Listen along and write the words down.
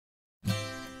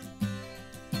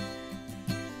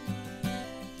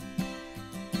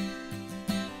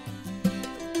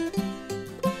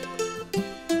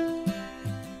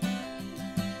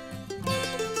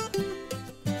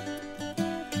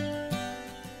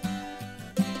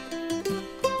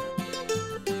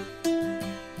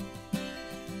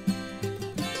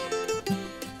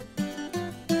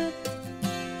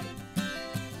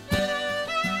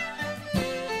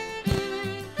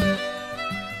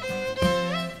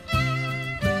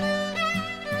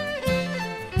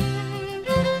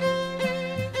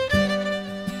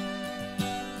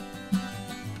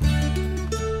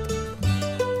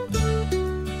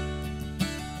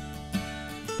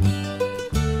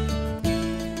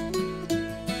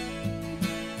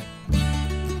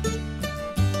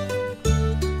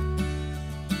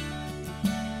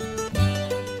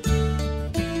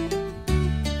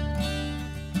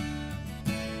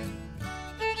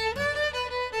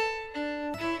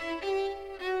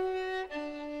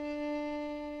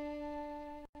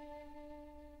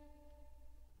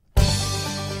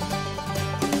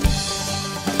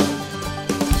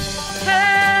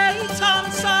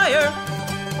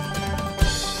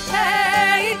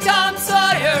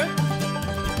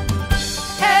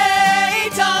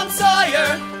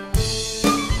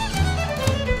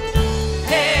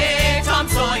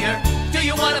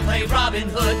Robin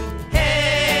Hood.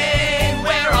 Hey,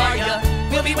 where are ya?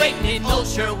 We'll be waiting in Old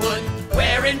Sherwood,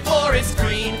 wearing forest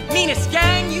green. Meanest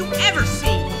gang you ever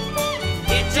seen.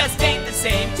 It just ain't the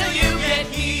same till you get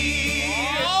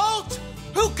here. Halt!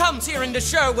 Who comes here into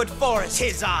Sherwood Forest?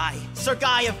 'Tis I, Sir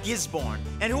Guy of Gisborne.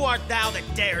 And who art thou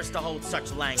that dares to hold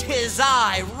such language? 'Tis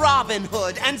I, Robin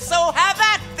Hood, and so have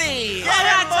at thee! Get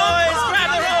him, boys! Grab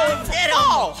the rope! Get him!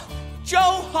 Fall!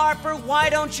 Joe Harper, why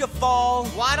don't you fall?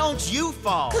 Why don't you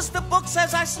fall? 'Cause the book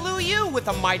says I slew you with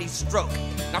a mighty stroke.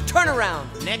 Now turn around.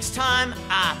 Next time,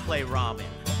 I play Robin.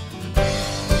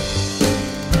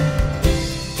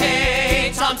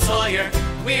 Hey, Tom Sawyer,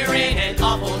 we're in an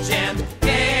awful jam.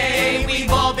 Hey,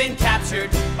 we've all been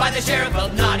captured by the Sheriff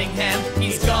of Nottingham.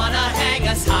 He's gonna hang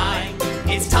us high.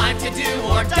 It's time to do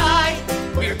or die.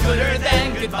 We're gooder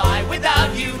than goodbye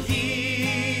without you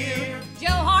here.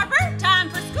 Joe Harper, time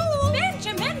for school.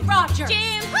 Benjamin Roger.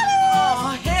 Jim Holly.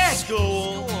 Oh, heck.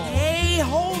 School. Hey,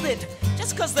 hold it.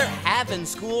 Just 'cause they're having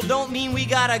school don't mean we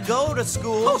gotta go to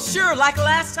school. Oh, sure, like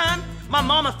last time. My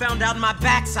mama found out my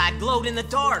backside glowed in the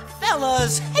dark.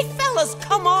 Fellas, hey fellas,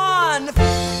 come on.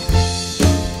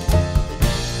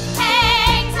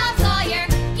 Hey, Tom Sawyer,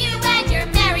 you and your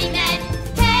merry men.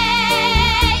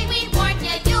 Hey, we warned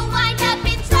you, you'll wind up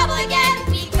in trouble again.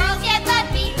 We girls get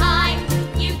left behind.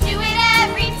 You do it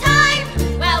every time.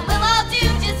 Well, we'll all do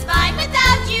just fine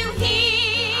without you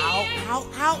here.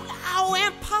 Ow,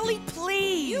 Aunt Polly,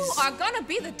 please. You are gonna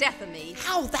be the death of me.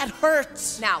 Ow, that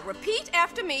hurts. Now, repeat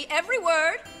after me, every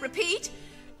word. Repeat.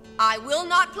 I will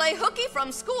not play hooky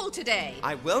from school today.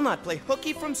 I will not play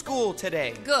hooky from school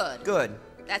today. Good. Good.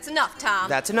 That's enough, Tom.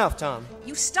 That's enough, Tom.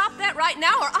 You stop that right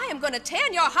now or I am gonna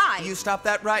tan your hide. You stop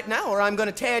that right now or I'm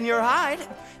gonna tan your hide.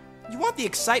 You want the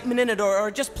excitement in it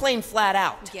or just plain flat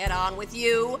out? Get on with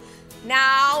you.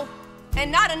 Now,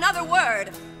 and not another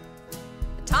word.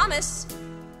 Thomas,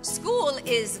 school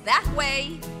is that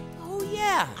way. Oh,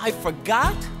 yeah, I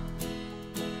forgot.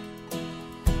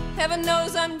 Heaven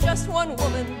knows I'm just one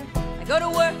woman. I go to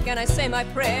work and I say my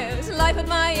prayers. Life at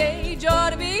my age ought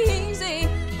to be easy.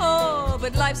 Oh,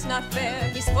 but life's not fair.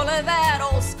 He's full of that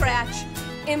old scratch,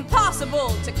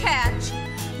 impossible to catch.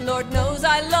 Lord knows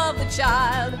I love the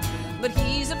child, but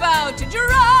he's about to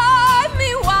drive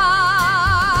me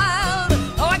wild.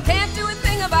 Oh, I can't do a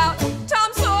thing about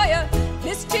Tom Sawyer.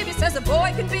 Mischievous as a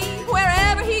boy can be.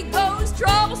 Wherever he goes,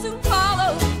 trouble soon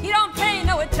follows. He don't pay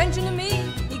no attention to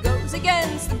me. He goes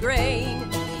against the grain.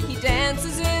 He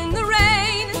dances in the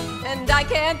rain, and I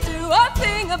can't do a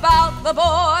thing about the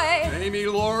boy. Amy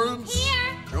Lawrence.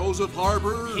 Here. Joseph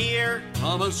Harper. Here.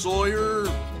 Thomas Sawyer.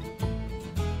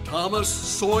 Thomas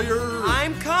Sawyer.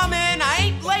 I'm coming. I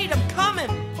ain't late. I'm coming.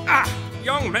 Ah,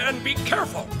 young man, be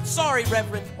careful. Sorry,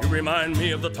 Reverend. You remind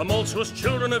me of the tumultuous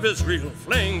children of Israel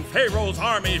fleeing Pharaoh's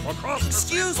army across the...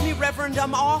 Excuse me, Reverend.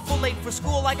 I'm awful late for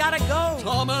school. I gotta go.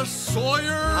 Thomas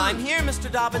Sawyer. I'm here, Mr.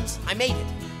 Dobbins. I made it.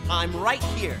 I'm right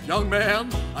here. Young man,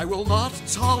 I will not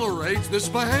tolerate this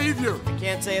behavior. I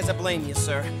can't say as I blame you,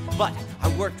 sir. But I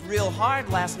worked real hard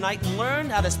last night and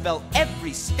learned how to spell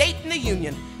every state in the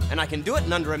Union. And I can do it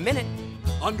in under a minute.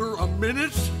 Under a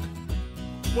minute?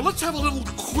 Well, let's have a little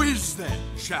quiz then,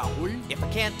 shall we? If I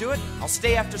can't do it, I'll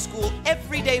stay after school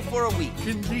every day for a week.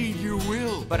 Indeed you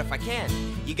will. But if I can,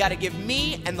 you gotta give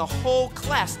me and the whole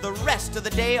class the rest of the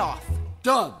day off.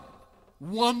 Done.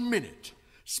 1 minute.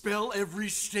 Spell every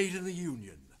state in the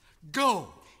Union.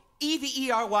 Go.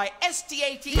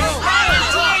 E-V-E-R-Y-S-T-A-T.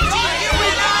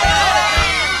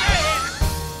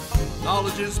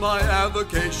 Knowledge is my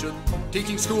avocation,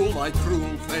 teaching school like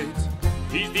cruel fate.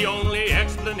 He's the only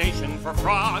explanation for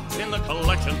frogs in the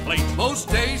collection plate. Most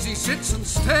days he sits and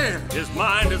stares. His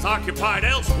mind is occupied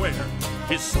elsewhere.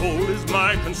 His soul is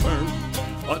my concern.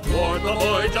 But Lord, the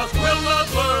boy just will not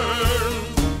learn.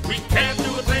 We can't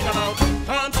do a thing about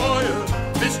Tom Sawyer.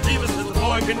 Mischievous as the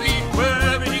boy can be.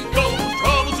 Wherever he goes,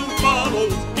 trouble soon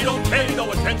follows. He don't pay no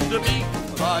attention to me.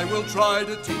 But I will try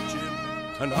to teach him.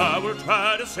 And I will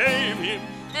try to save him.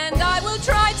 And I will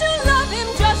try to love him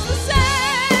just the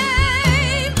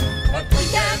same. But we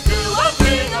can't do a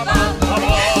thing about the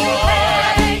boy.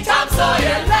 Hey, Tom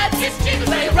Sawyer, let's mischievous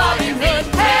play Robin Hood.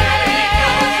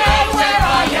 Hey, where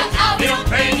are you? Out He don't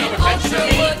pay no in attention to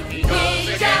me. Oceanwood. He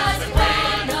just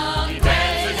ran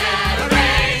away at a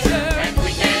razor. And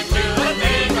we can't do a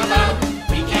thing about.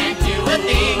 We can't do a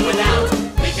thing without.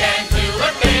 We can't do a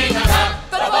thing about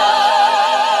the boy.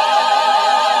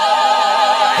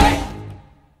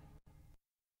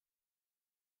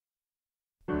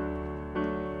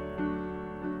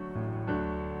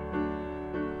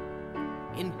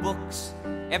 In books,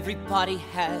 everybody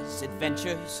has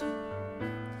adventures.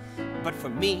 But for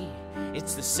me,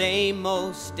 it's the same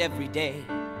most every day.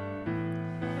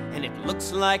 And it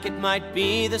looks like it might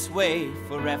be this way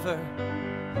forever.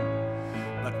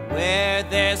 But where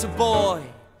there's a boy,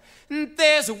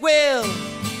 there's a will,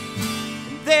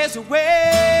 there's a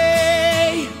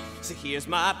way. So here's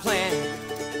my plan.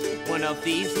 One of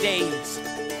these days,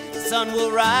 the sun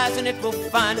will rise and it will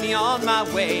find me on my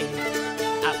way.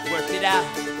 I've worked it out,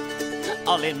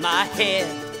 all in my head,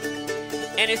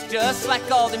 and it's just like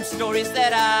all them stories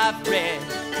that I've read.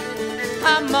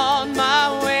 I'm on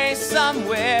my way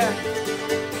somewhere,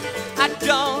 I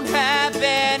don't have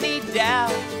any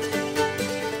doubt.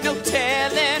 No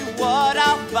telling what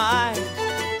I'll find,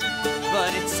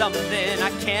 but it's something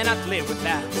I cannot live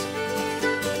without.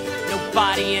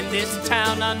 Nobody in this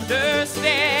town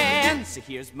understands, so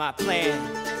here's my plan.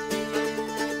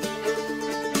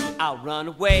 I'll run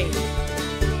away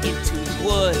into the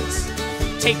woods,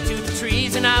 take to the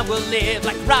trees, and I will live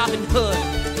like Robin Hood.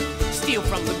 Steal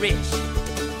from the rich,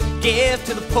 give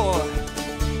to the poor,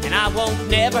 and I won't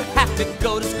never have to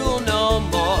go to school no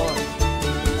more.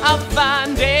 I'll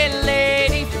find a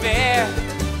lady fair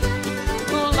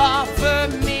who'll offer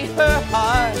me her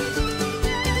heart.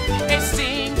 A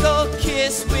single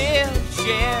kiss we'll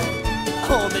share,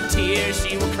 all the tears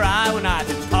she will cry when I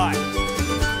depart.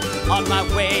 On my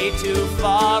way to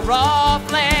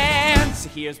far-off lands, so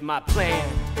here's my plan.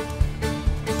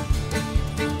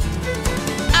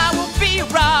 I will be a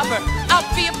robber, I'll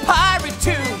be a pirate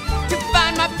too. To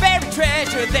find my buried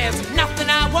treasure, there's nothing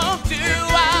I won't do.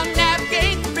 I'll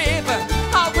navigate the river,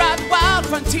 I'll ride the wild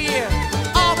frontier.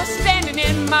 All that's standing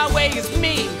in my way is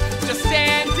me, just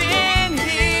standing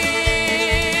here.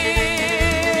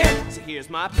 So here's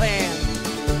my plan.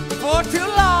 For too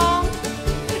long,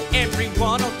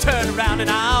 everyone will turn around and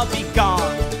I'll be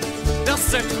gone. They'll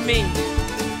search for me,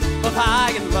 both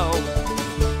high and low.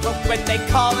 But when they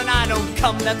call and I don't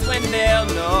come, that's when they'll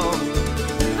know.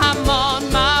 I'm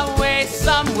on my way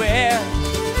somewhere,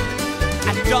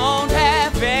 I don't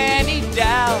have any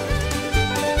doubt.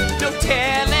 No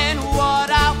telling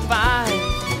what I'll find,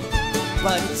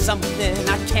 but it's something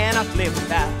I cannot live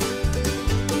without.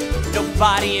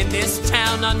 Nobody in this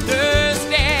town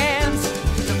understands.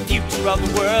 The future of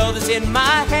the world is in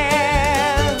my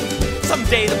hands.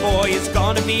 Someday the boy is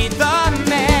gonna be the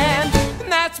man,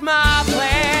 and that's my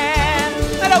plan.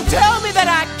 Now don't tell me that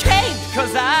I can't,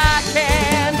 'cause I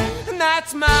can, and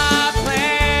that's my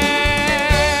plan.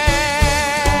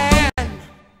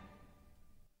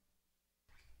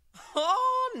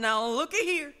 Oh, now looky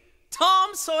here.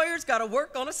 Tom Sawyer's gotta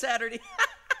work on a Saturday.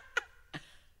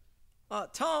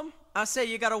 Tom, I say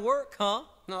you gotta work, huh?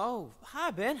 Oh,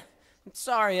 hi, Ben. I'm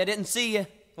sorry I didn't see you.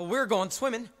 Well, we're going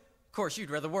swimming. Of course, you'd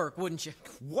rather work, wouldn't you?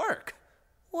 Work?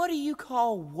 What do you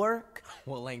call work?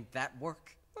 Well, ain't that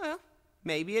work? Well,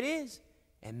 maybe it is,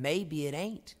 and maybe it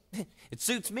ain't. It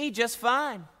suits me just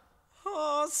fine.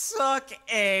 Oh, suck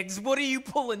eggs. What are you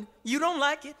pulling? You don't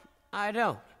like it? I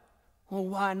don't. Well,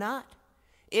 why not?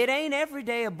 It ain't every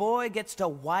day a boy gets to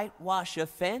whitewash a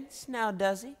fence, now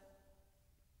does he?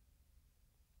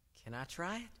 Can I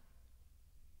try it?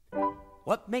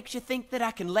 What makes you think that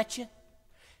I can let you?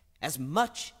 As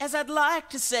much as I'd like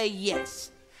to say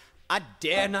yes, I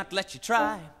dare not let you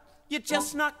try. You're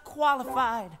just not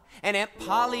qualified, and Aunt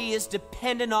Polly is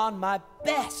dependent on my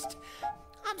best.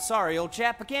 I'm sorry, old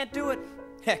chap, I can't do it.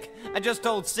 Heck, I just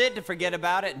told Sid to forget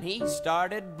about it, and he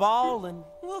started bawling.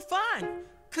 Well, fine,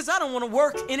 'cause I don't want to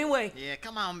work anyway. Yeah,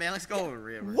 come on, man, let's go to the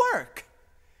river. Work?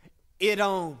 It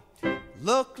don't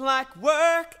look like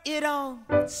work, it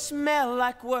don't smell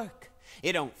like work,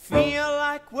 it don't feel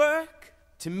like work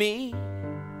to me.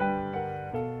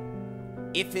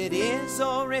 If it is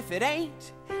or if it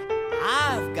ain't,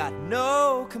 I've got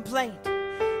no complaint.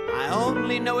 I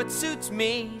only know it suits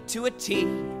me to a T.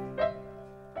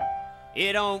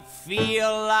 It don't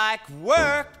feel like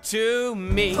work to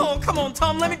me. Oh, come on,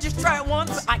 Tom, let me just try it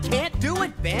once. I can't do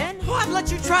it, Ben. Oh, I'd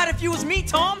let you try it if you was me,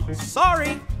 Tom.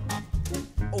 Sorry.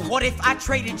 What if I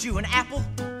traded you an apple?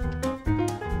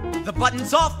 The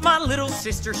button's off my little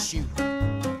sister's shoe.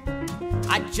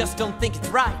 I just don't think it's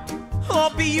right. I'll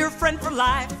be your friend for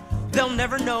life. They'll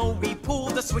never know we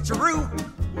pulled the switcheroo.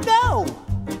 No!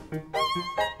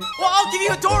 Well, I'll give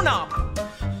you a doorknob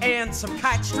and some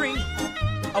kite string,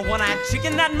 a one-eyed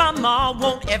chicken that my ma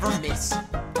won't ever miss.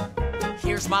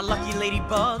 Here's my lucky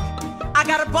ladybug. I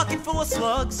got a bucket full of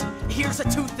slugs. Here's a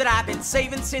tooth that I've been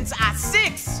saving since I was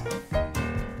 6.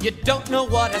 You don't know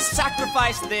what a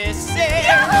sacrifice this is.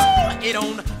 Yahoo! It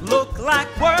don't look like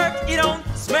work. It don't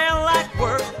smell like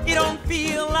work. It don't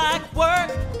feel like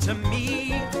work to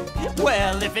me.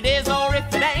 Well, if it is or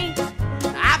if it ain't,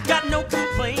 I've got no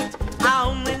complaint. I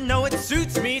only know it's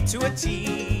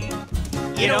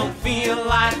It don't feel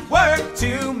like work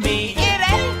to me.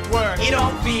 It ain't work. It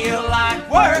don't feel like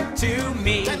work to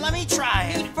me. Then let me try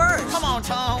it. Eat first. Come on,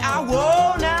 Tom. Ah,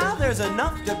 whoa, now there's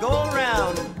enough to go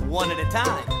around, one at a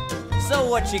time. So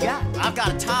what you got? I've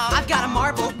got a top. I've got a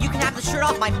marble. You can have the shirt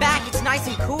off my back. It's nice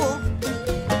and cool.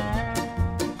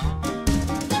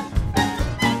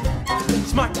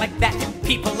 Smart like that,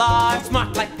 people are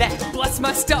smart like that. Bless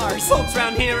my stars. Folks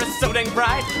round here are so dang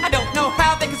bright. I don't know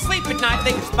how they can sleep at night.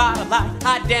 They can spot a light,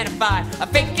 identify a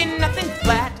faking nothing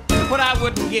flat. What I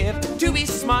wouldn't give to be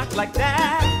smart like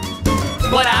that.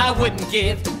 What I wouldn't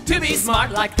give to be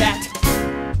smart like that.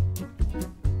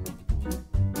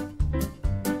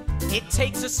 It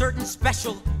takes a certain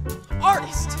special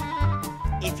artist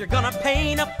if you're gonna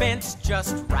paint a fence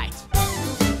just right.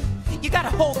 You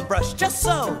gotta hold the brush just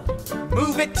so,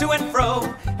 move it to and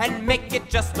fro, and make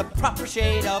it just the proper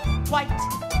shade of white.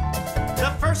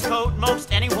 The first coat,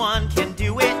 most anyone can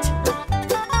do it.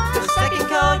 The second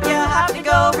coat, you have to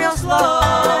go real slow.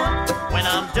 When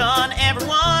I'm done,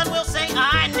 everyone will say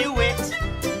I knew it.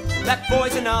 That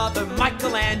boy's another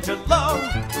Michelangelo.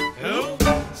 Who?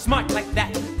 Smart like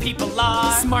that, people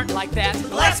are Smart like that.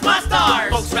 Bless my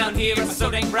stars. Folks round here are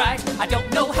so dang bright. I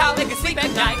don't know how they can sleep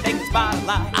at night. They can spot a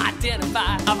light,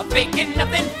 Identify. I'm a faking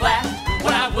nothing flat.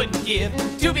 What I wouldn't give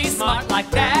to be smart like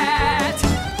that.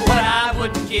 What I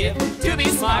wouldn't give to be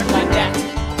smart like that.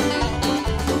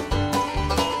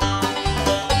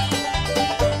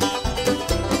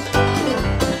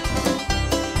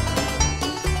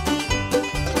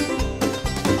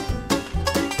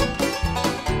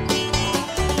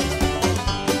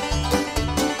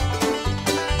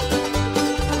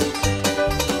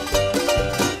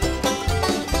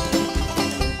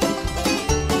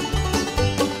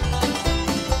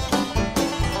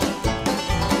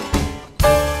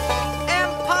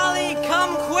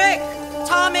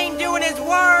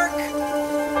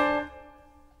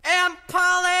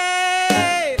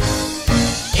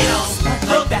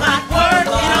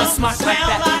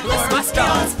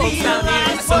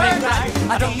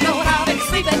 I don't know how they can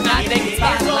sleep at night. They can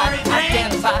spot a light,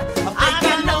 identify a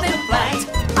faking nothing flat.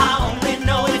 I only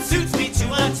know it suits me to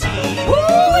a T.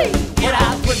 Woo-wee! What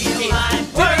I wouldn't give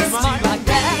to be smart like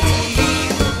that.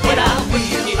 What I wouldn't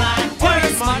give to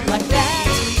be smart like that.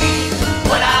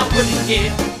 What I wouldn't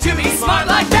give to be smart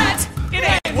like that. It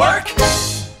ain't work.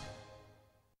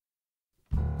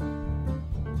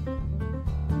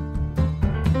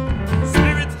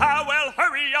 Spirits, how well,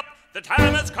 hurry up. The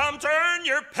time has come to earn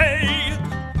your pay.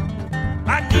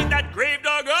 I need that grave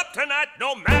dug up tonight,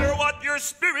 no matter what your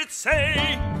spirits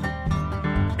say.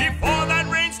 Before that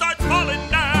rain starts falling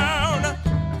down,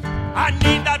 I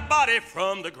need that body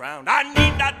from the ground. I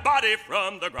need that body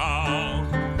from the ground.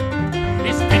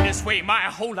 It's been this way my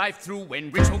whole life through. When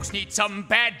rich folks need some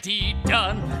bad deed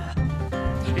done,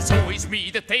 it's always me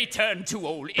that they turn to.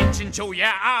 Old Injun Joe,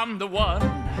 yeah, I'm the one.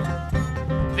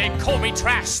 They call me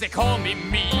trash, they call me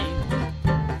mean.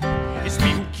 It's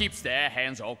me who keeps their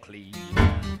hands all clean.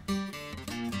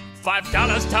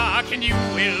 $5 talk and you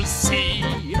will see.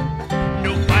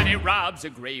 Nobody robs a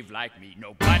grave like me.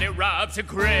 Nobody robs a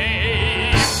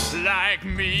grave like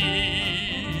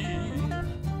me.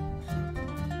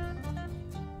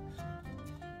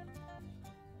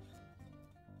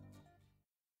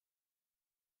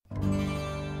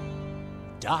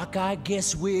 Doc, I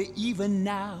guess we're even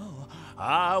now.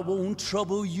 I won't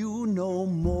trouble you no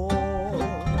more.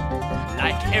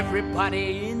 Like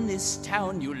everybody in this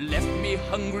town, you left me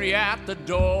hungry at the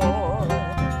door.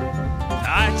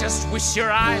 I just wish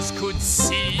your eyes could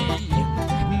see.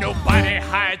 Nobody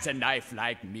hides a knife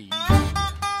like me.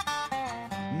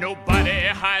 Nobody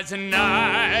hides a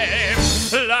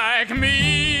knife like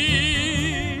me.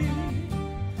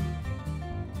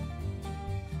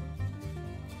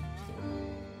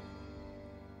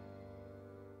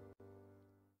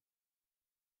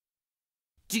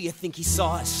 Do you think he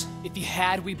saw us? If he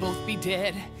had, we'd both be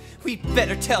dead. We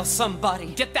better tell somebody.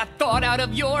 Get that thought out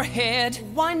of your head.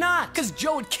 Why not? 'Cause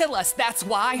Joe would kill us, that's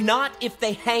why. Not if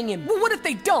they hang him. Well, what if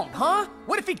they don't, huh?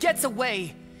 What if he gets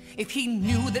away? If he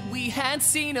knew that we had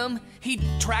seen him, he'd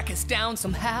track us down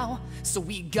somehow. So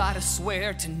we gotta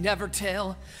swear to never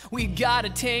tell. We gotta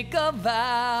take a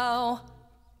vow.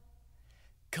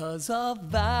 'Cause a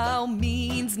vow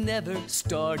means never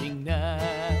starting now.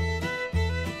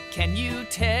 Can you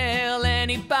tell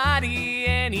anybody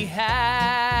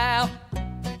anyhow?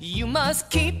 You must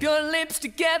keep your lips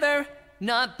together,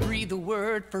 not breathe a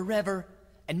word forever,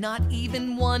 and not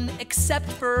even one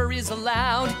except for is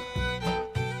allowed.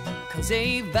 'Cause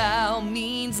a vow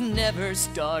means never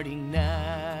starting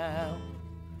now.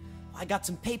 I got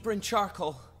some paper and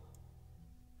charcoal.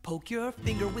 Poke your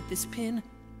finger with this pin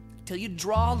till you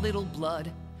draw a little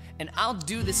blood, and I'll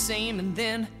do the same, and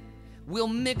then we'll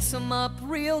mix 'em up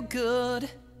real good.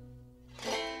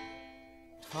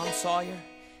 Tom Sawyer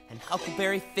and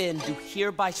Huckleberry Finn do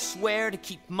hereby swear to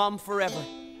keep mum forever.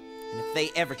 And if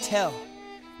they ever tell,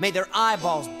 may their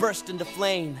eyeballs burst into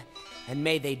flame, and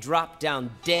may they drop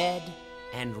down dead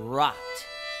and rot.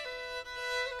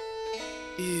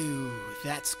 Ew,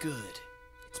 that's good.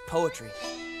 It's poetry.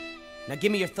 Now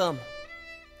give me your thumb.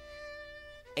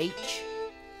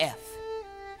 H.F.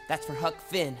 That's for Huck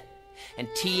Finn. And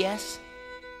T.S.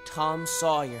 Tom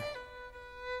Sawyer.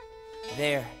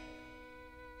 There.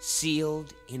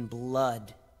 Sealed in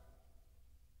blood.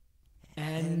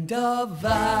 And a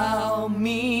vow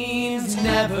means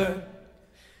never,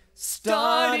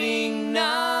 starting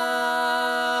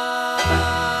now.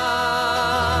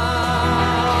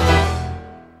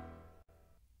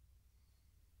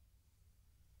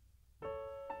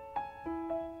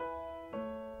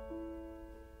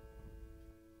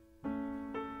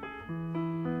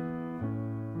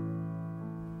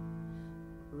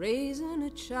 Raising a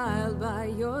child by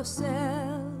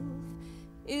yourself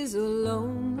is a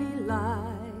lonely life.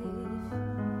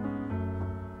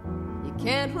 You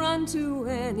can't run to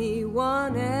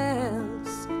anyone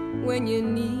else when you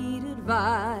need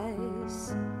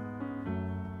advice.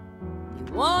 You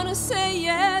wanna say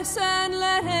yes and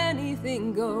let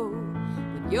anything go,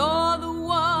 but you're the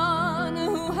one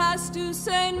who has to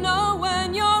say no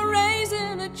when you're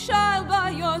raising a child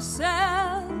by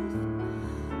yourself.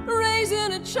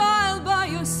 Raising a child by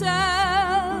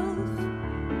yourself.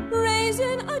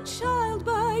 Raising a child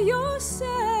by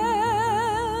yourself.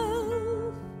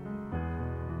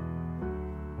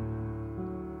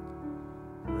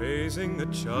 Raising a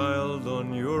child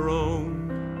on your own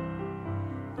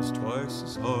is twice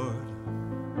as hard.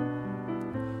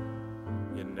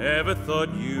 You never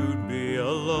thought you'd be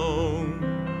alone,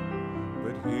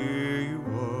 but here you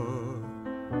are.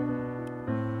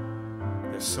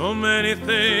 There's so many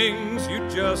things you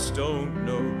just don't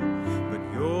know, but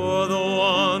you're the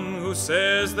one who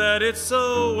says that it's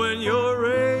so when you're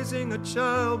raising a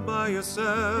child by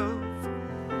yourself.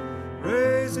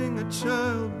 Raising a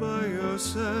child by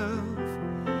yourself.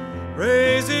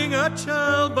 Raising a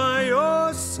child by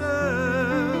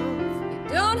yourself. You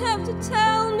don't have to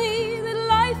tell me that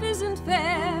life isn't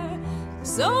fair.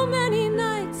 So many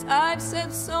nights I've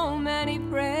said so many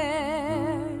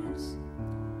prayers,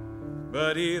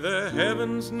 but either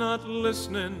heaven's not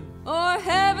listening or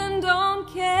heaven don't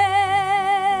care.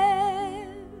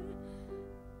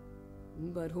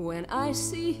 But when I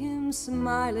see him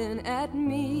smiling at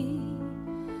me,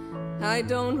 I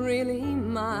don't really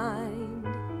mind.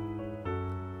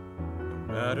 No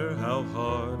matter how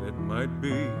hard it might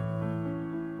be,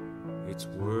 it's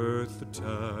worth the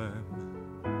time.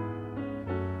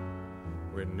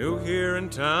 We're new here in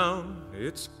town,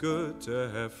 it's good to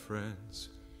have friends.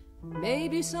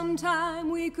 Maybe sometime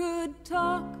we could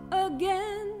talk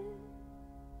again.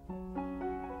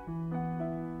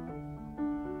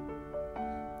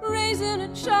 Raising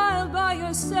a child by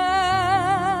yourself.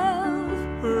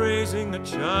 Raising a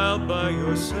child by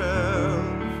yourself.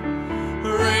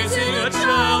 Raising a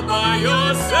child by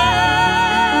yourself.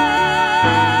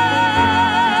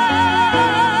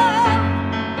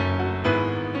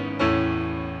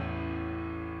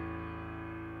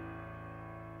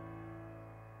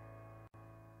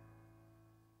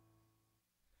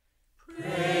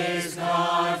 Praise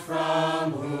God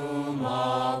from whom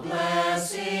all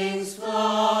blessings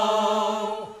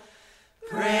flow.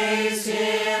 Praise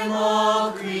Him,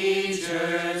 all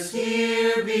creatures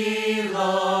here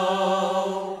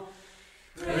below.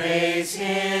 Praise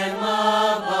Him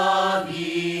above,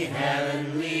 ye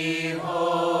heavenly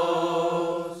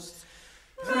hosts.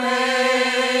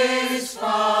 Praise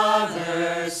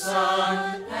Father,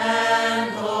 Son,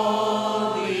 and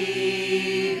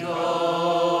Holy Ghost.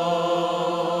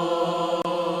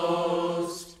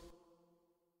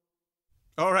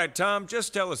 All right, Tom,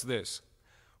 just tell us this.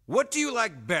 What do you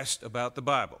like best about the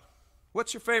Bible?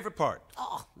 What's your favorite part?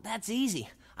 Oh, that's easy.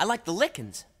 I like the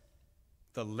lickings.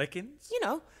 The lickings? You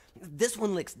know, this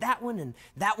one licks that one, and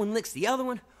that one licks the other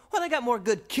one. Well, they got more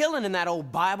good killing in that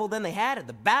old Bible than they had at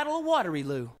the Battle of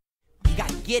Waterloo. You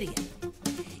got Gideon.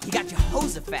 You got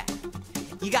Jehoshaphat.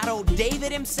 You got old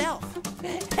David himself.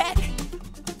 Heck,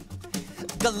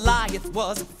 Goliath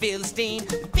was a Philistine,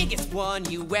 biggest one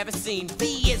you ever seen.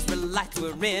 The Israelites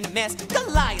were in a mess.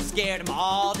 Goliath scared them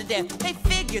all to death. They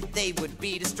figured they would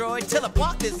be destroyed till up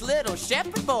walked this little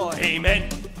shepherd boy. Amen.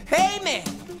 Amen.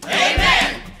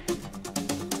 Amen.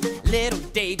 Little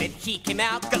David, he came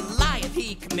out. Goliath,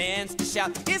 he commands to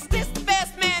shout, "Is this the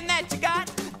best man that you got?"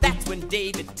 That's when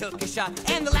David took a shot,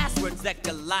 and the last words that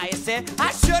Goliath said,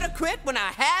 I should have quit when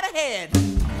I had a head.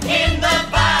 In the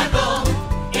Bible,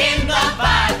 the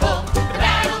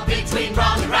battle between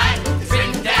wrong and right is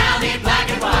written down in black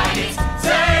and white. It's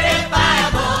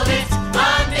certifiable, it's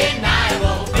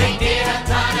undeniable. They did a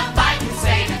ton of fighting,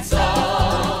 saving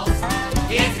souls.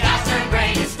 It's God's turn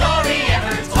greatest story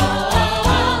ever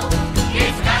told.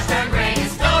 It's God's turn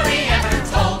greatest story ever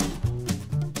told.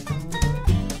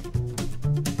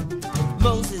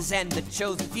 Moses and the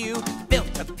chosen few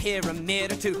built a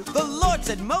pyramid or two. The Lord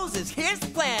said, Moses, here's the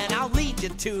plan. I'll lead you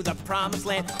to the promised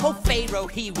land. Oh, Pharaoh,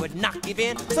 he would not give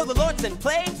in. So the Lord sent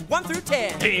plagues 1 through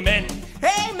 10. Amen.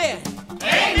 Amen.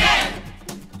 Amen.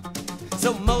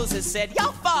 So Moses said,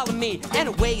 y'all follow me. And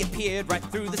a way appeared right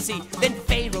through the sea. Then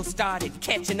Pharaoh started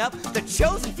catching up. The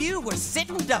chosen few were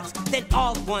sitting ducks. Then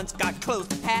all at once God closed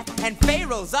the path, and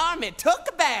Pharaoh's army took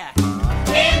a bath.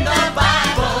 In the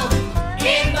Bible,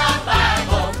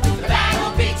 the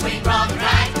battle between wrong and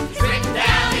right is written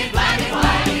down in black and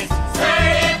white. It's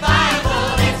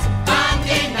certifiable, it's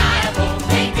undeniable.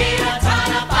 They did a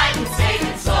ton of fighting,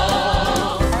 saving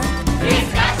souls. It's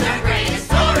God's turn greatest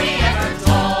story ever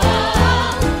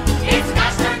told. It's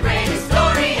God's turn greatest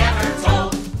story ever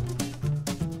told.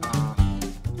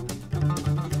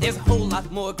 There's a whole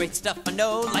lot more great stuff I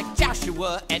know, like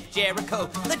Joshua at Jericho.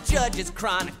 The Judges,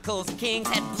 Chronicles, and Kings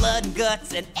had blood and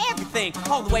guts and everything,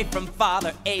 all the way from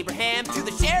Father Abraham to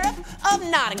the Sheriff of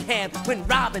Nottingham, when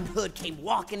Robin Hood came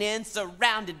walking in,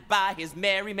 surrounded by his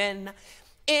merry men.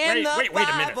 Wait a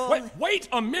minute. Wait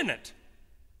a minute.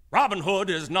 Robin Hood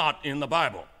is not in the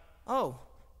Bible. Oh.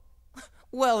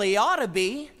 Well, he ought to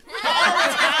be.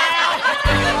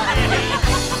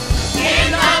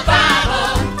 In the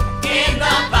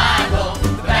Bible,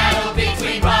 the battle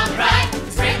between wrong and right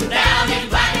is written down in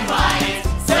black and white. It's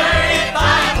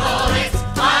certifiable, it's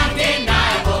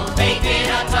undeniable. They did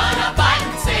a ton of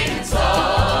fighting, saving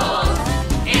souls.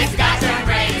 It's God's turn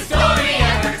greatest story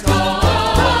ever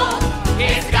told.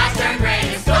 It's God's turn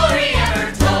greatest story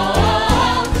ever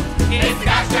told. It's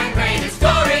God's turn greatest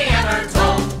story ever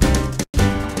told.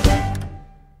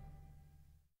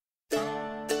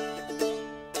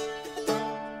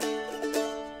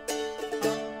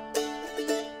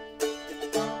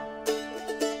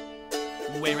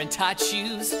 Wearing tight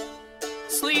shoes,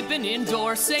 sleeping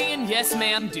indoors, saying yes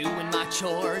ma'am, doing my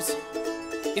chores.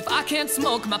 If I can't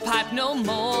smoke my pipe no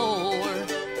more,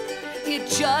 it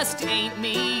just ain't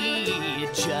me,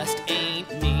 it just ain't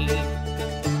me.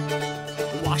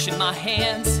 Washing my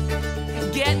hands,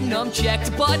 getting them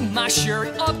checked, button my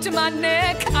shirt up to my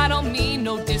neck. I don't mean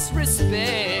no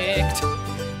disrespect,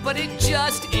 but it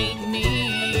just ain't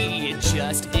me, it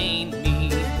just ain't me.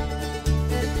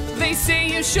 They say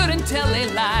you shouldn't tell a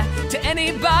lie to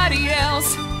anybody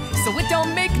else, so it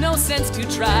don't make no sense to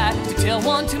try to tell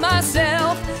one to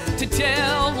myself, to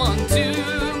tell one to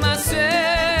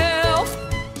myself.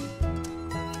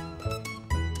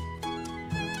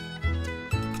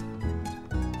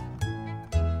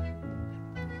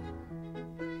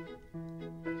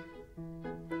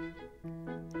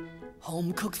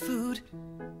 Home cooked food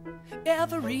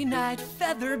every night,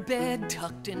 feather bed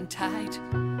tucked in tight.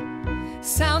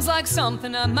 Sounds like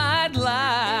something I might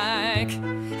like,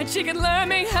 and she could learn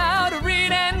me how to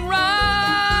read and write.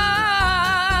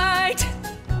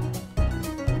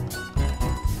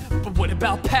 But what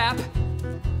about Pap?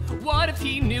 What if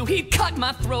he knew he'd cut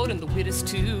my throat and the widow's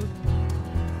too?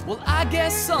 Well, I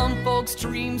guess some folks'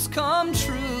 dreams come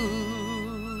true,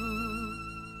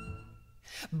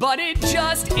 but it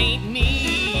just ain't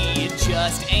me, it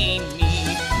just ain't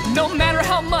me. No matter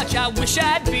how much I wish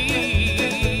I'd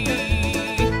be,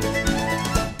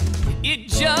 it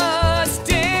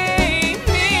just ain't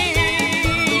me.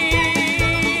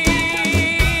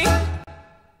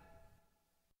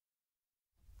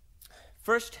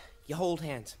 First, you hold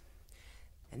hands,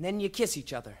 and then you kiss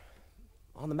each other.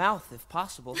 On the mouth, if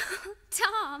possible.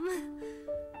 Tom.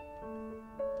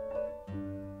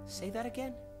 Say that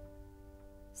again.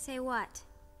 Say what?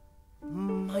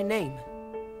 My name.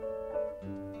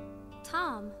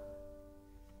 Tom.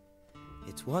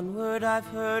 It's one word I've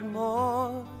heard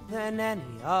more than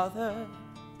any other.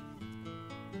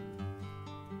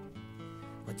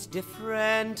 What's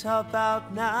different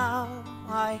about now,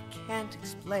 I can't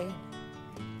explain.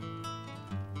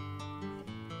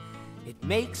 It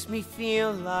makes me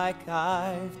feel like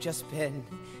I've just been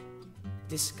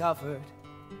discovered.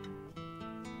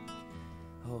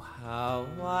 Oh, how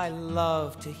I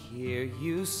love to hear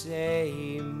you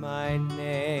say my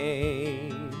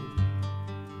name.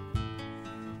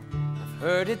 I've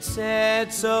heard it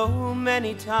said so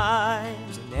many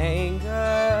times in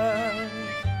anger,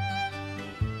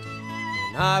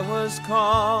 and I was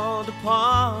called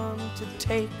upon to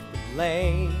take the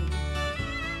blame.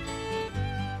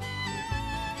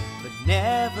 But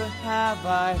never have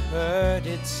I heard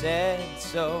it said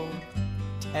so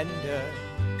tender.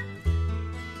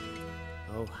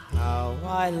 Oh, how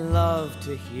I love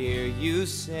to hear you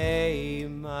say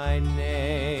my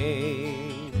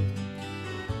name.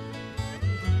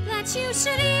 That you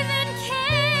should even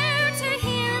care to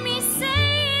hear me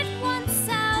say it once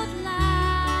out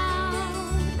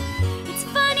loud. It's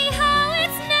funny how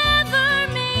it's never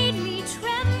made me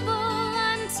tremble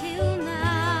until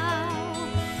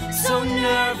now. So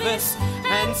nervous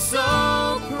and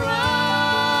so proud.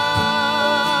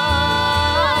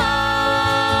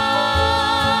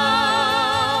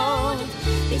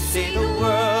 They say the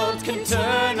world can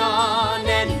turn on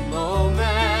any moment,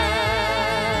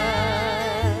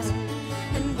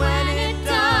 and when it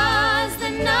does,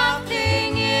 then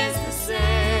nothing is the same.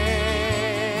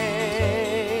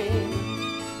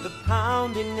 The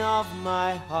pounding of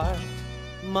my heart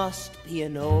must be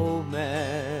an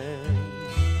omen.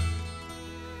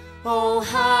 Oh,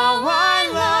 how I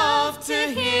love to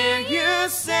hear you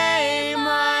say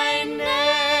my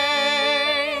name.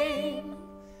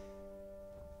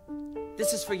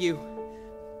 This is for you.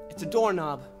 It's a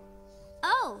doorknob.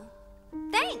 Oh,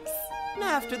 thanks.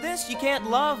 After this, you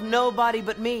can't love nobody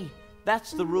but me.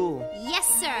 That's the rule. Yes,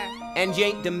 sir. And you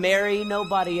ain't to marry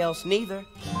nobody else neither.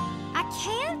 I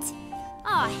can't?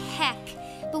 Oh, heck.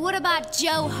 But what about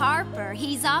Joe Harper?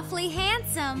 He's awfully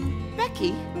handsome.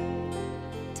 Becky?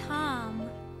 Tom.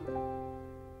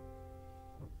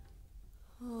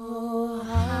 Oh,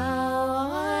 how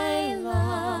I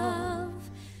love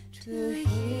to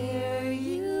hear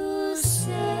you say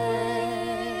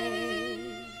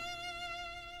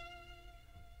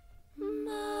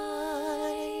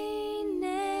my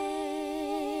name.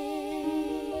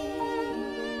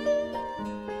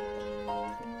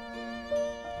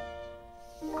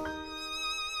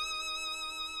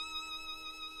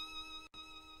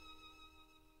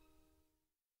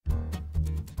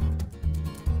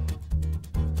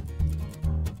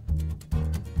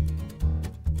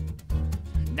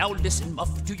 Now listen,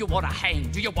 Muff, do you want to hang?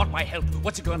 Do you want my help?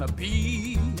 What's it gonna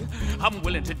be? I'm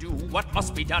willing to do what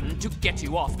must be done to get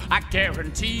you off, I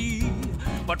guarantee.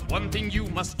 But one thing you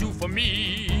must do for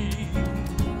me.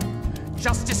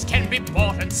 Justice can be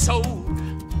bought and sold,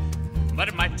 but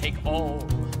it might take all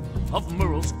of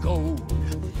Murrel's gold.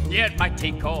 Yeah, it might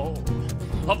take all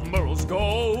of Murrel's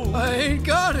gold. I ain't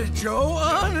got it, Joe,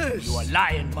 honest. You are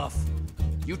lying, Muff.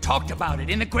 You talked about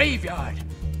it in the graveyard.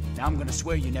 Now I'm gonna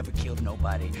swear you never killed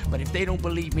nobody, but if they don't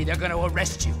believe me, they're gonna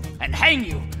arrest you and hang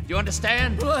you. You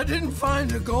understand? Well, I didn't find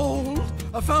the gold.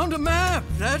 I found a map,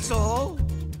 that's all.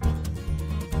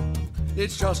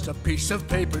 It's just a piece of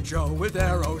paper, Joe, with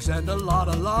arrows and a lot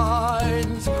of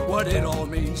lines. What it all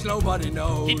means, nobody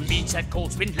knows. It means that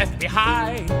gold's been left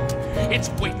behind. It's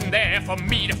waiting there for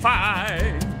me to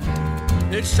find.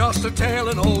 It's just a tale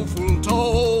an old fool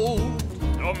told.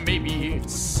 Or maybe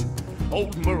it's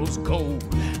old Murrel's gold.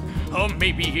 Or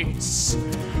maybe it's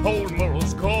old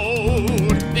Murrel's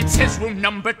gold. It says room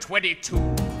number 22.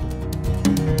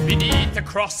 Beneath the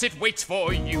cross it waits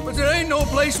for you. But there ain't no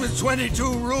place with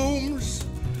 22 rooms.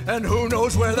 And who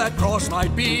knows where that cross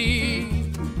might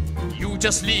be. You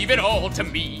just leave it all to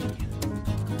me.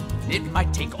 It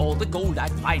might take all the gold I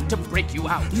find to break you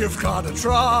out. You've gotta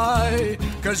try,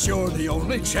 'cause you're the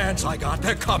only chance I got.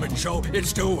 They're coming, Joe.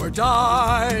 It's do or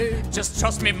die. Just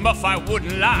trust me, Muff, I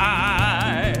wouldn't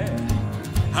lie.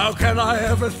 How can I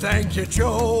ever thank you,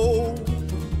 Joe?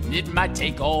 It might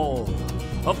take all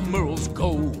of Murrel's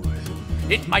gold.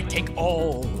 It might take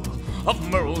all of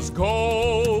Murrel's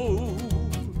gold.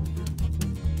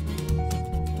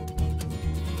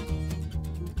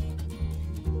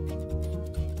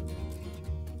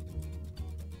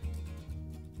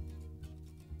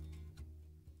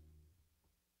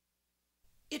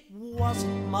 It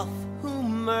wasn't Muff who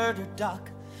murdered Doc.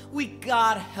 We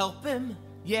gotta help him.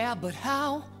 Yeah, but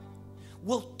how?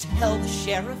 We'll tell the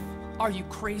sheriff. Are you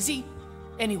crazy?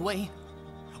 Anyway,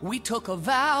 we took a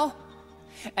vow,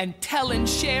 and telling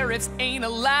sheriffs ain't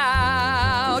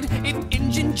allowed. If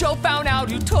Injun Joe found out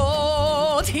who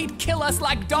told, he'd kill us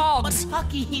like dogs. But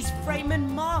Hucky, he's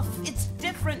framing Muff. It's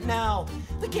different now.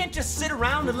 We can't just sit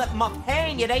around and let Muff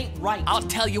hang. It ain't right. I'll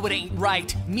tell you it ain't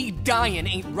right. Me dying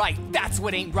ain't right. That's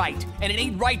what ain't right. And it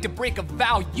ain't right to break a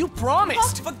vow you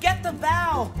promised. Muff, forget the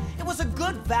vow. It was a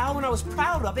good vow and I was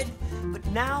proud of it. But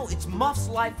now it's Muff's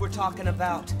life we're talking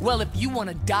about. Well, if you want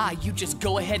to die, you just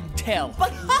go ahead and tell.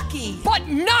 But Hucky! But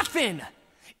nothing!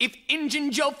 If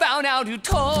Injun Joe found out who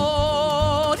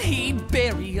told, out, he'd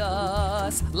bury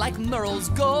us. Like Murrel's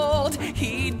gold,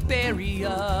 he'd bury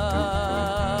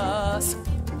us.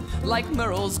 Like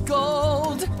Murrel's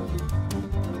gold.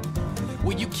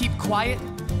 Will you keep quiet?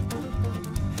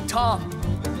 Tom!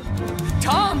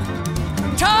 Tom!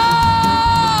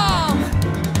 Tom!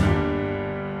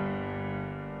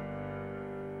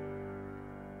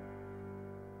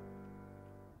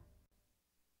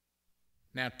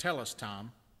 Now tell us,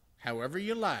 Tom, however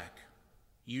you like,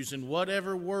 using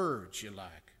whatever words you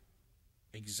like,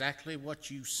 exactly what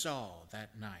you saw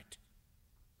that night.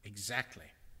 Exactly.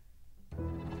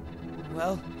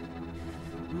 Well,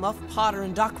 Muff Potter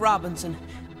and Doc Robinson,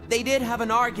 they did have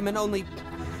an argument, only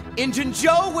Injun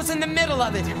Joe was in the middle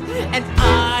of it, and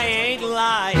I ain't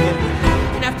lying.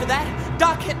 And after that,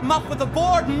 Doc hit Muff with a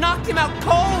board and knocked him out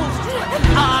cold,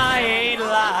 and I ain't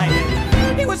lying.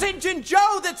 It was Injun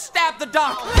Joe that stabbed the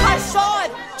Doc. I saw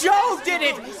it. Joe did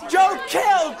it. Joe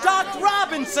killed Doc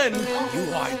Robinson.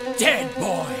 You are dead,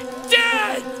 boy.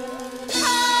 Dead!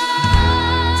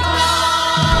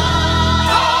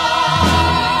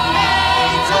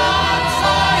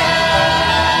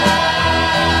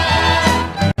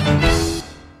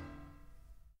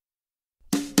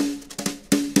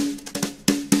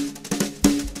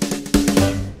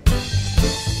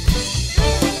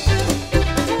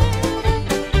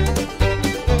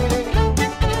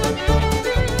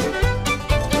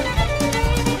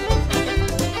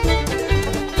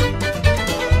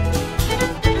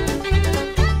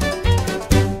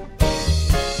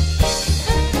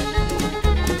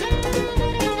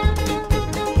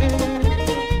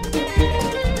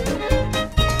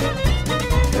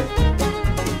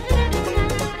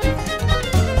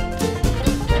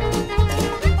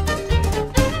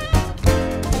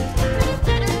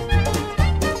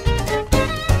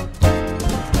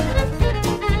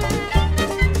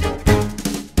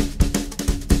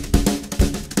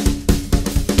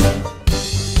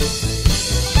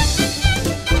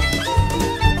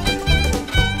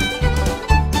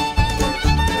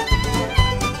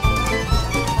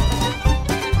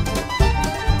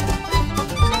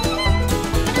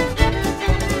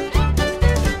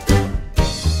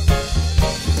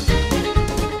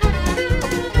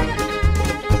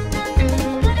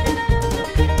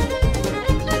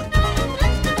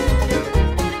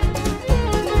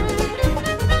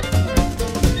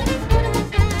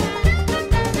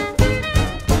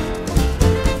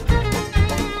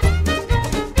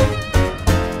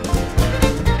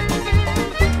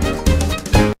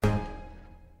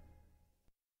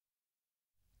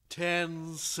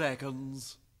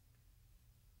 Seconds.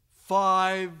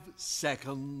 5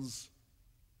 seconds.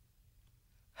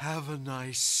 Have a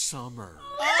nice summer.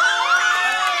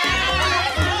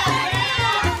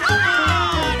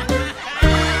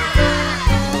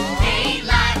 Ain't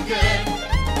life good?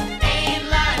 Ain't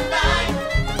life fine?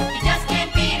 You just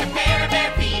can't beat a pair of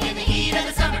bare feet in the heat of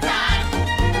the summertime.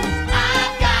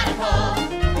 I've got a pole,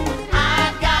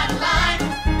 I've got a line.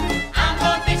 I'm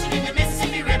going fishing in the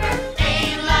Mississippi River.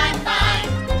 Ain't life fine?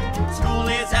 School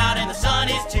is out and the sun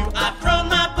is too. I've thrown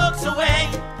my books away.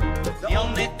 The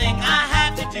only thing I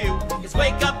have to do is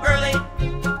wake up early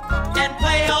and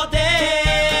play all day.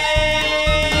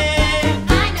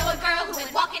 I know a girl who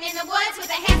went walking in the woods with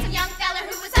a handsome young fella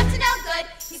who was up to no good.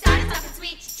 He started talking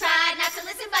sweet, she tried not to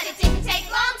listen, but it didn't take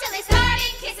long till they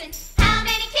started kissing. How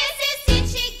many kisses did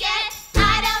she get?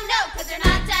 I don't know, 'cause they're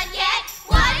not done yet.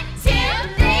 1, 2,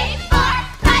 3, 4,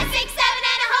 5, 6, 7,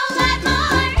 and a whole lot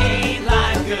more. Ain't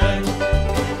life good?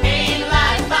 Ain't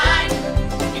life fine?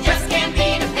 You just can't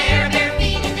beat a pair of bare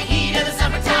feet in the heat of the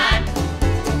summertime.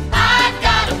 I've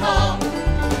got a pole,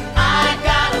 I've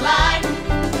got a line.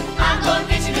 I'm going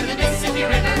fishing in the Mississippi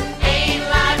River. Ain't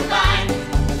life fine?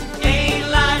 Ain't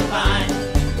life fine?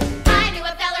 I knew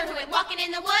a fella who went walking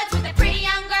in the woods with a pretty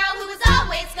young girl who was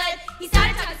always good. He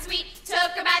started talking sweet,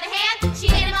 took her by the hand. She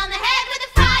hit him on the head with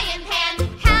a frying pan.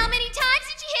 How many times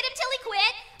did she hit him till he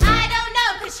quit? I don't know,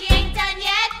 'cause she ain't done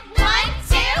yet. 1,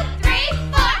 2, 3,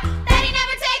 4. That he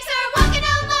never takes her walking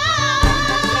no more.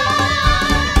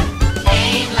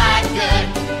 Ain't life good?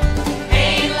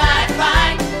 Ain't life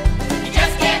fine? You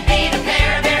just can't beat a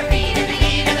pair of bare feet in the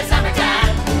heat of the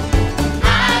summertime.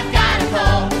 I've got a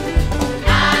pole,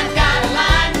 I've got a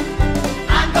line.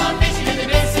 I'm going fishing in the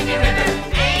Mississippi River.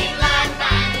 Ain't life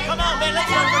fine? Come on, man,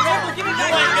 let's run the river. Give me that.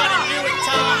 You ain't gonna do it,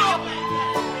 Tom.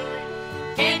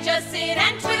 Can't just sit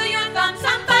and twiddle your thumbs.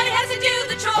 Somebody has to do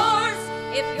the chores.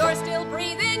 If you're still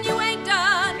breathing, you ain't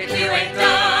done. If you ain't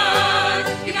done,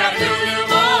 you gotta do a little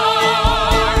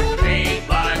more. Ain't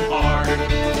life hard?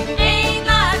 Ain't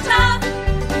life tough?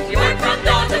 You work from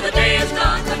dawn till the day is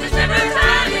done, 'cause there's never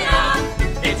time enough.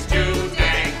 It's too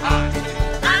dang hot.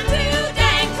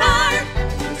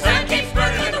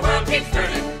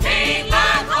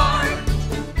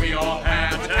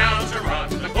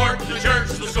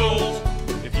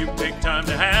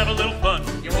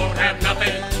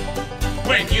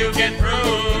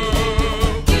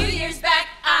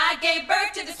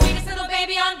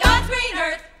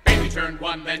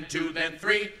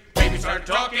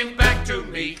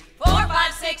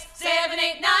 7,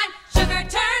 8, 9. Sugar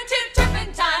turned to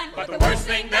turpentine. But the worst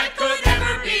thing that could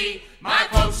ever be, my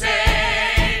folks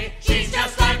say, she's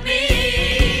just like me.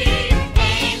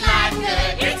 Ain't life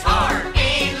good? It's hard.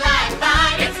 Ain't life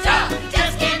fine? It's tough.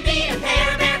 Just can't be a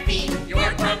pair of bare feet. You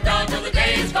work from dawn till the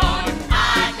day is gone.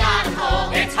 I got a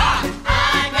pole. It's hot.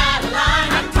 I got a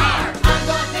line. I'm tired. I'm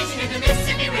going fishing in the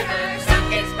Mississippi River. Sun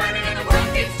keeps burning and the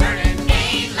world keeps turning.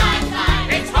 Ain't life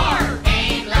fine? It's hard.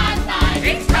 Ain't life fine?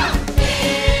 It's tough.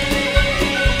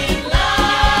 Ain't life fine?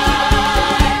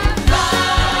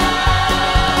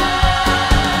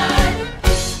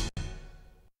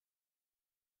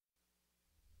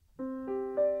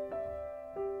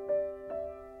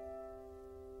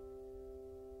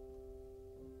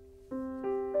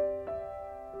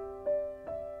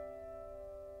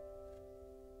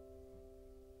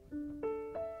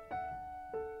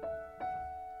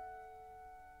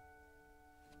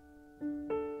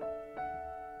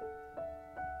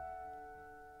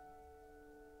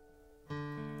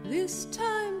 This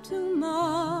time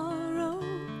tomorrow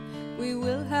we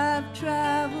will have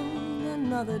traveled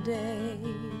another day.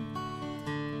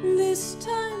 This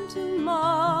time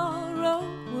tomorrow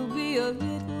will be a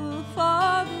little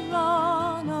farther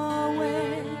on our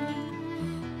way.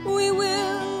 We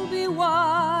will be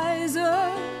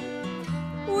wiser,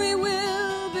 we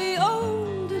will be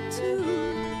older too.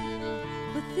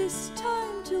 But this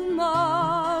time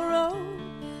tomorrow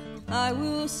I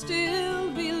will still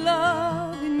be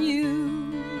loving you.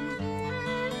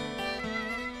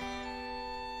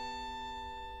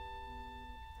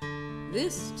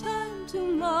 This time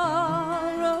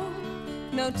tomorrow,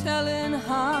 no telling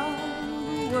how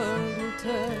the world will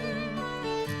turn.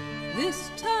 This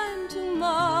time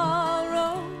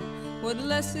tomorrow, what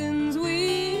lessons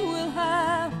we will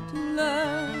have to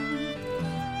learn.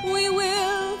 We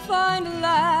will find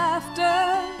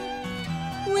laughter,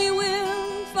 we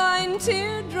will find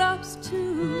teardrops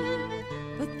too.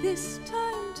 But this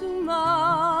time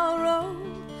tomorrow,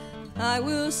 I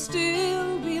will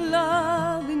still be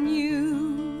loving you.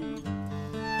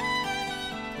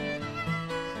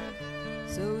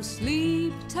 So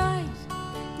sleep tight,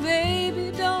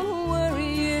 baby, don't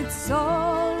worry, it's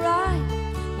all right.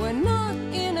 We're not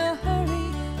in a hurry.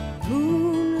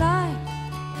 Moonlight,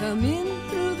 come in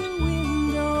through the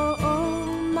window, oh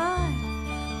my,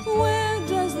 where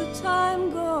does the time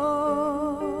go?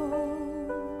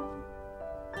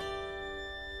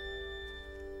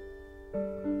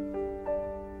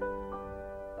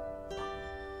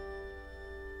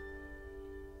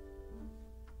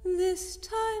 This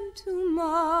time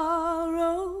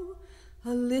tomorrow,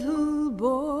 a little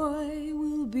boy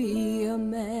will be a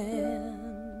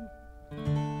man.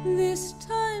 This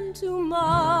time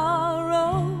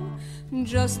tomorrow,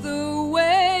 just the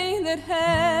way that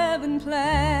heaven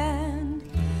planned.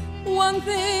 One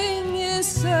thing is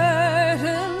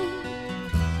certain,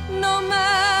 no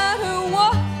matter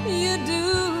what you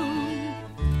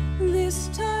do, this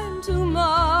time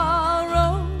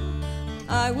tomorrow,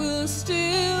 I will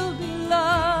still be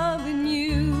loving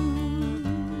you.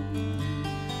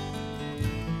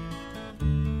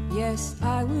 Yes,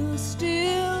 I will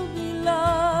still be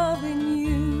loving you.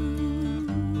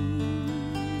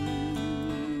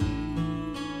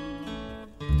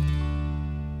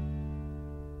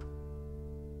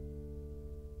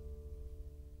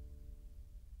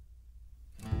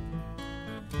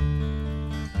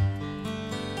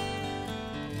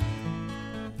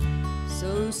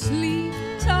 So sleep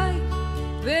tight,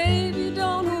 baby,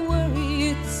 don't worry,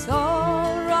 it's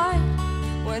all right.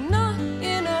 We're not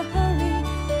in a hurry.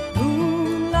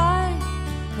 Moonlight,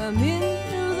 come in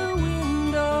through the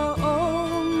window,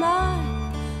 oh my,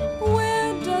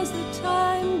 where does the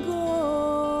time go?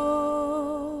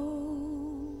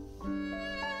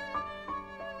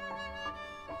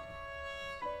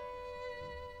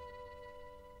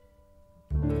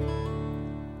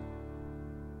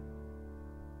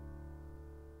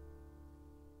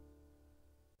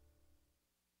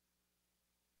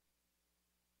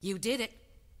 You did it.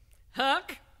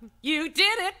 Huck, you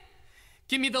did it.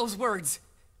 Give me those words.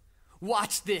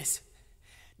 Watch this.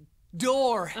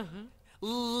 Door,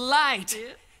 light,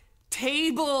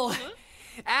 table,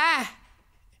 app,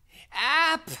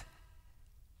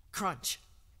 crunch,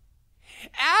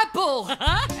 apple,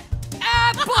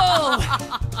 apple.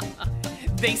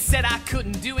 They said I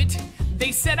couldn't do it.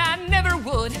 They said I never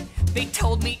would. They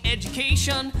told me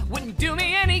education wouldn't do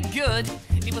me any good.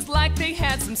 It was like they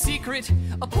had some secret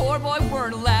a poor boy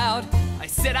weren't allowed. I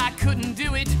said I couldn't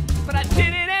do it, but I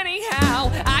did it anyhow.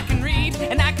 I can read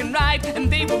and I can write, and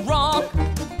they were wrong.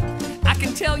 I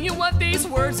can tell you what these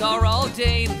words are all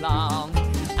day long.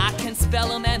 I can spell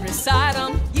them and recite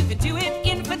them. You can do it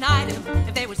infinitum.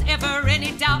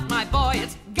 any doubt, my boy,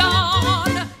 it's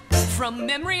gone. From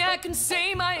memory I can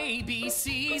say my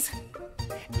ABCs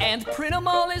and print them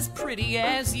all as pretty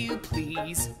as you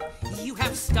please. You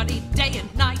have studied day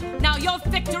and night, now your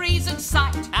victory's in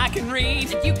sight. I can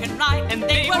read, and you can write, and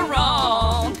they were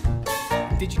wrong.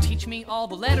 Did you teach me all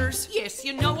the letters? Yes,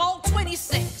 you know all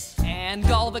 26. And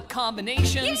all the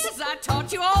combinations? Yes, I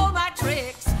taught you all my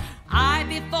tricks. I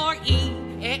before E,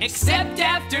 except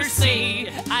after C.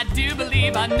 I do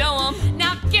believe I know them.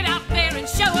 Now get out there and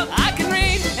show them. I can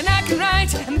read and I can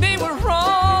write, and they were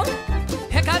wrong.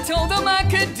 Heck, I told them I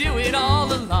could do it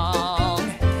all along.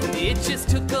 It just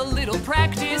took a little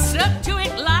practice. Stuck to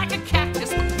it like a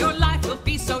cactus. Your life will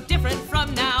be so different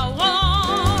from now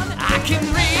on. I can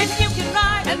read and you can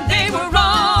write, and they were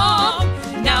wrong.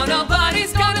 Now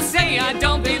nobody's gonna say I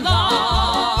don't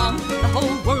belong. The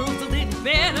whole world's a little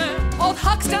better. Old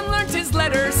Huxton learned his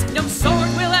letters. No sword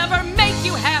will ever make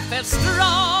you half as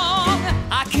strong.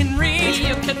 I can read,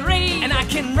 you can read, and I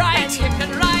can write, and you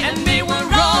can write, and they were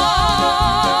wrong.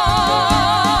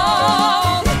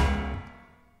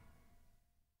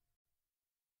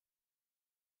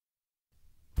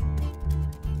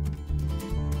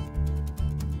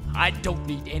 I don't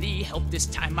need any help this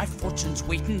time, my fortune's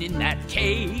waiting in that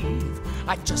cave.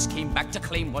 I just came back to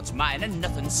claim what's mine and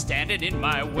nothing's standing in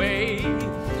my way.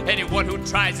 Anyone who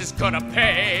tries is gonna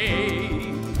pay.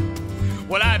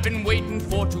 Well, I've been waiting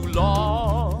for too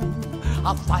long.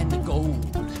 I'll find the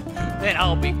gold, then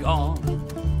I'll be gone.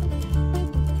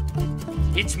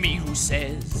 It's me who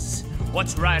says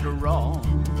what's right or wrong.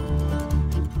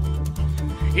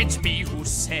 It's me who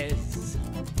says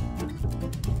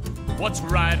what's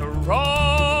right or wrong.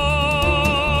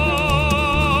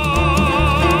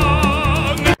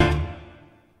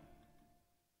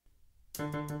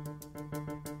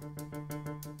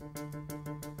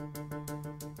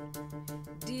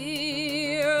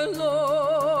 Dear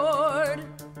Lord,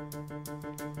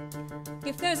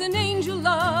 if there's an angel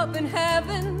up in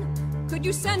heaven, could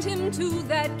you send him to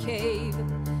that cave?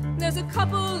 There's a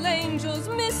couple angels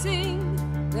missing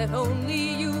that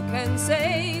only you can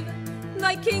save.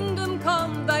 Thy kingdom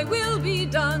come, thy will be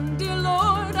done, dear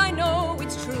Lord, I know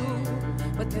it's true.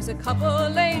 But there's a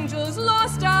couple angels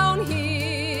lost down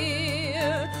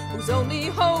here, whose only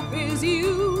hope is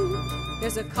you.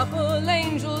 There's a couple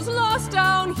angels lost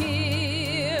down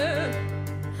here.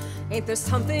 Ain't there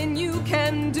something you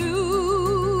can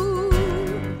do?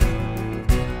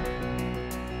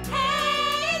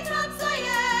 Hey, Tom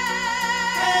Sawyer!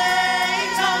 Hey,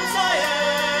 Tom Sawyer!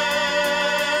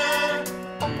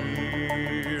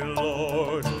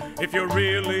 If you're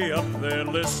really up there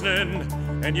listening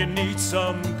and you need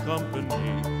some company,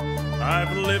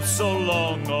 I've lived so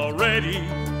long already,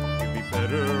 you'd be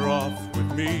better off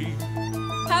with me.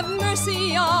 Have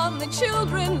mercy on the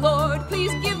children, Lord,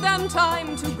 please give them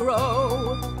time to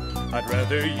grow. I'd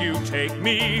rather you take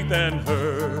me than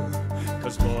her,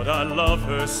 'cause Lord, I love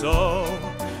her so.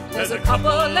 There's a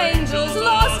couple angels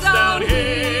lost down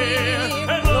here,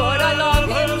 and Lord, I love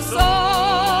him so.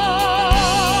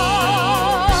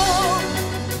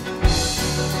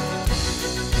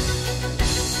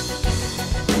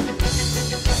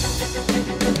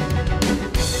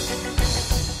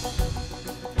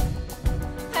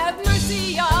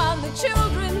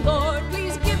 Children, Lord,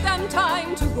 please give them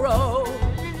time to grow.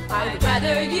 I'd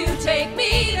rather you take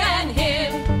me than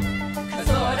him, 'cause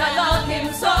Lord, I love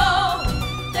him so.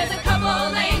 There's a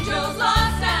couple angels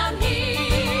lost down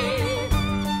here,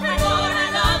 and Lord, I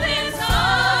love him so.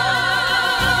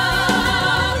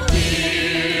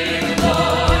 Dear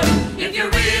Lord, if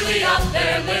you're really up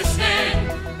there listening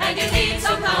and you need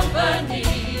some company,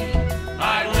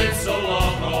 I've lived so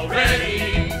long already,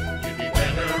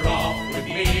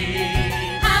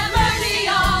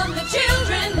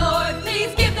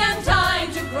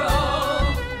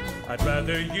 I'd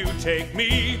rather you take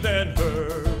me than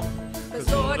her, 'cause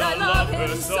Lord, I love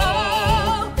him so.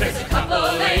 There's a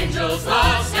couple angels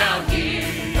lost down here,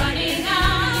 running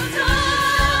out of time.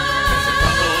 There's a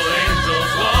couple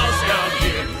angels lost down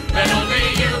here, and only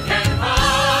you can find.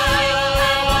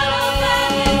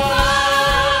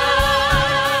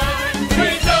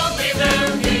 Please don't leave them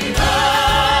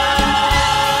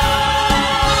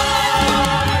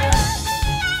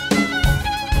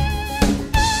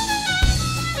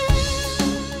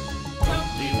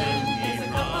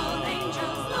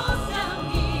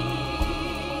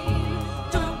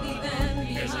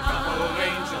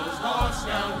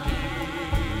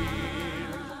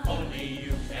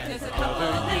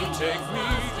take me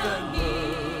than her,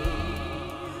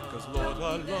 'cause Lord,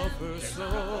 I love her so.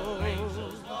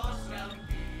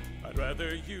 I'd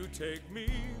rather you take me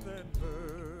than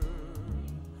her,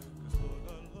 'cause Lord,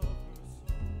 I love her so.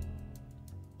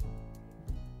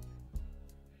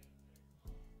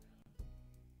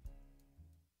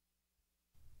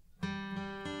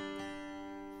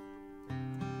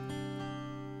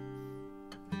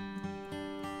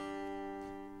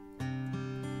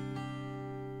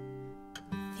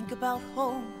 Think about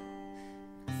home,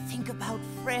 think about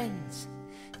friends,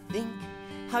 think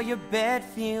how your bed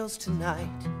feels tonight.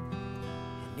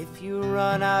 And if you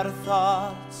run out of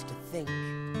thoughts to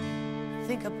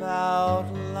think about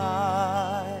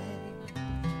life.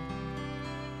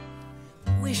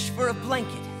 Wish for a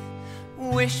blanket,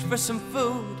 wish for some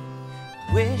food,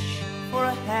 wish for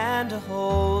a hand to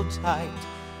hold tight.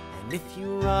 And if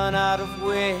you run out of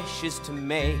wishes to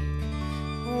make,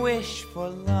 wish for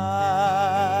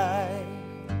life.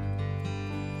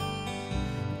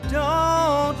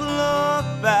 Don't look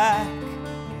back,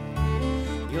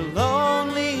 you'll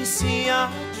only see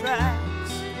our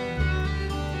tracks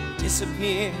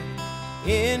disappear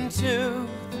into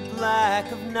the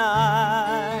black of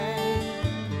night.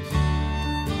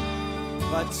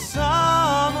 But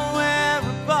somewhere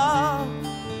above,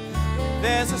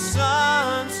 there's a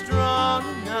sun strong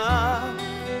enough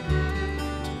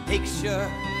to make sure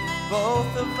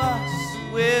both of us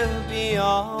will be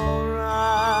alright.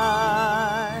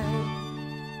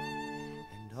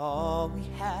 And all we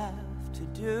have to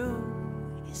do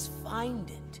is find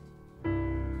it.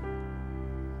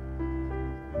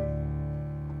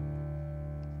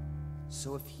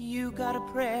 So if you got a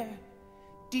prayer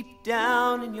deep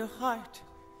down in your heart,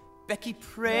 Becky,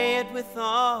 pray it with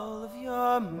all of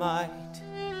your might.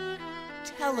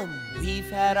 Tell 'em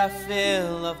we've had our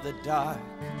fill of the dark.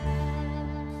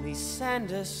 Please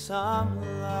send us some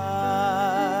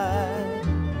light.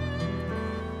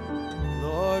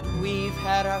 Lord, we've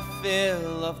had our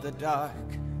fill of the dark.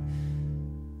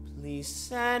 Please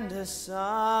send us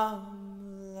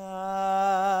some light.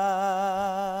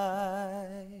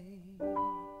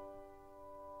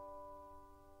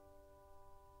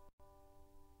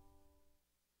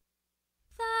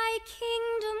 Thy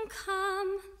kingdom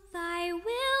come, thy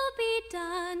will be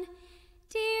done.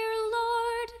 Dear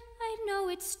Lord, I know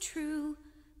it's true,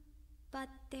 but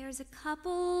there's a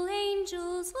couple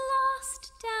angels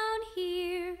lost down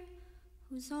here,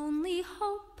 whose only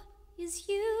hope is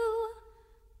you.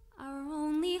 Our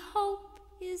only hope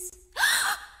is...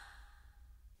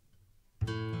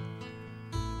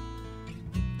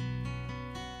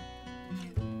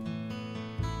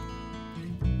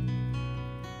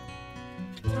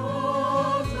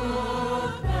 Don't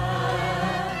look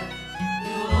back,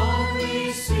 you'll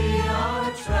only see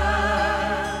our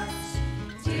tracks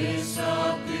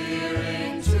disappear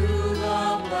into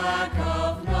the black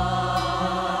of night.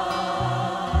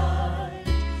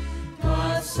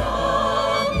 But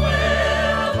somewhere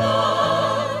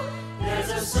above, there's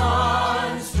a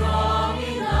sun strong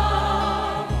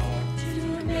enough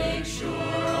to make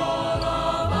sure all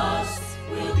of us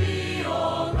will be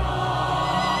alright.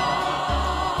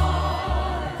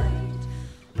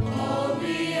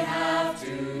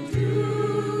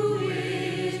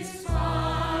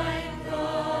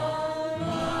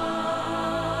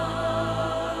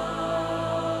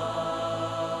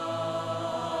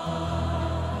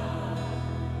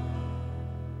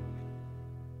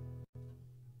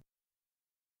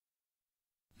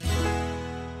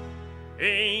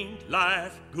 Ain't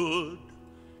life good?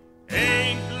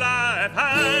 Ain't life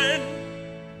fine?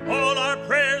 All our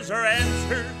prayers are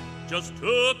answered, just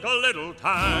took a little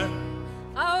time.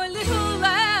 Our little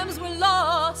lambs were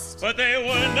lost, But they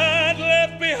were not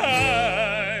left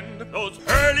behind. Those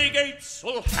pearly gates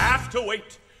will have to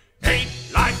wait. Ain't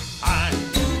life fine?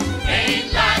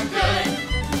 Ain't life good?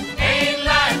 Ain't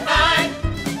life fine?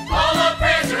 All our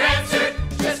prayers are answered,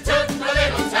 just took a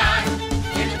little time.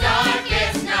 In the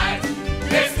darkest night,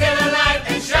 there's still a light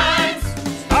that shines.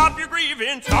 Stop your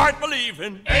grieving, start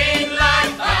believing. Ain't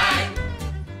life fine?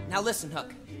 Now listen,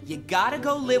 Hook. You gotta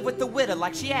go live with the widow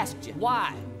like she asked you.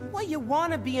 Why? Well, you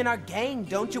wanna be in our gang,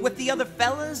 don't you, with the other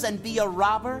fellas and be a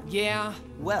robber? Yeah.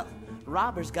 Well,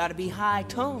 robbers gotta be high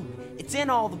tone. It's in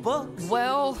all the books.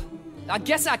 Well, I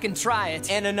guess I can try it.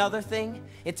 And another thing,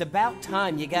 it's about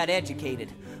time you got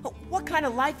educated. What kind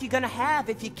of life you gonna have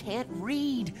if you can't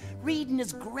read? Reading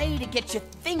is great, it gets you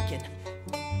thinking.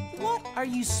 What are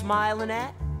you smiling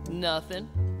at? Nothing.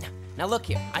 Now look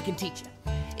here, I can teach you.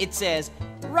 It says,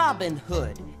 Robin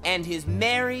Hood and his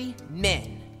merry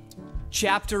men.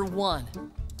 Chapter 1.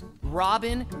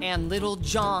 Robin and Little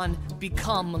John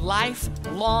become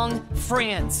lifelong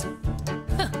friends.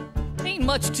 Ain't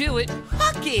much to it.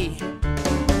 Hucky!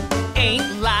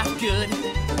 Ain't life good?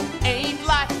 Ain't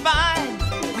life fine?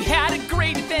 We had a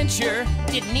great adventure.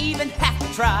 Didn't even have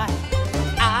to try.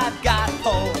 I've got a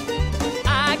pole.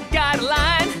 I got a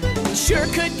line. Sure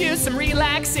could use some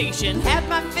relaxation. Had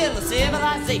my fill of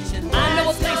civilization. I know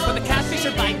a place where the catfish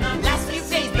are biting. Last few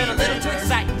days been a little too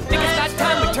exciting. Think it's about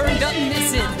time we turned up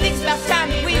missing. Think it's about time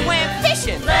that we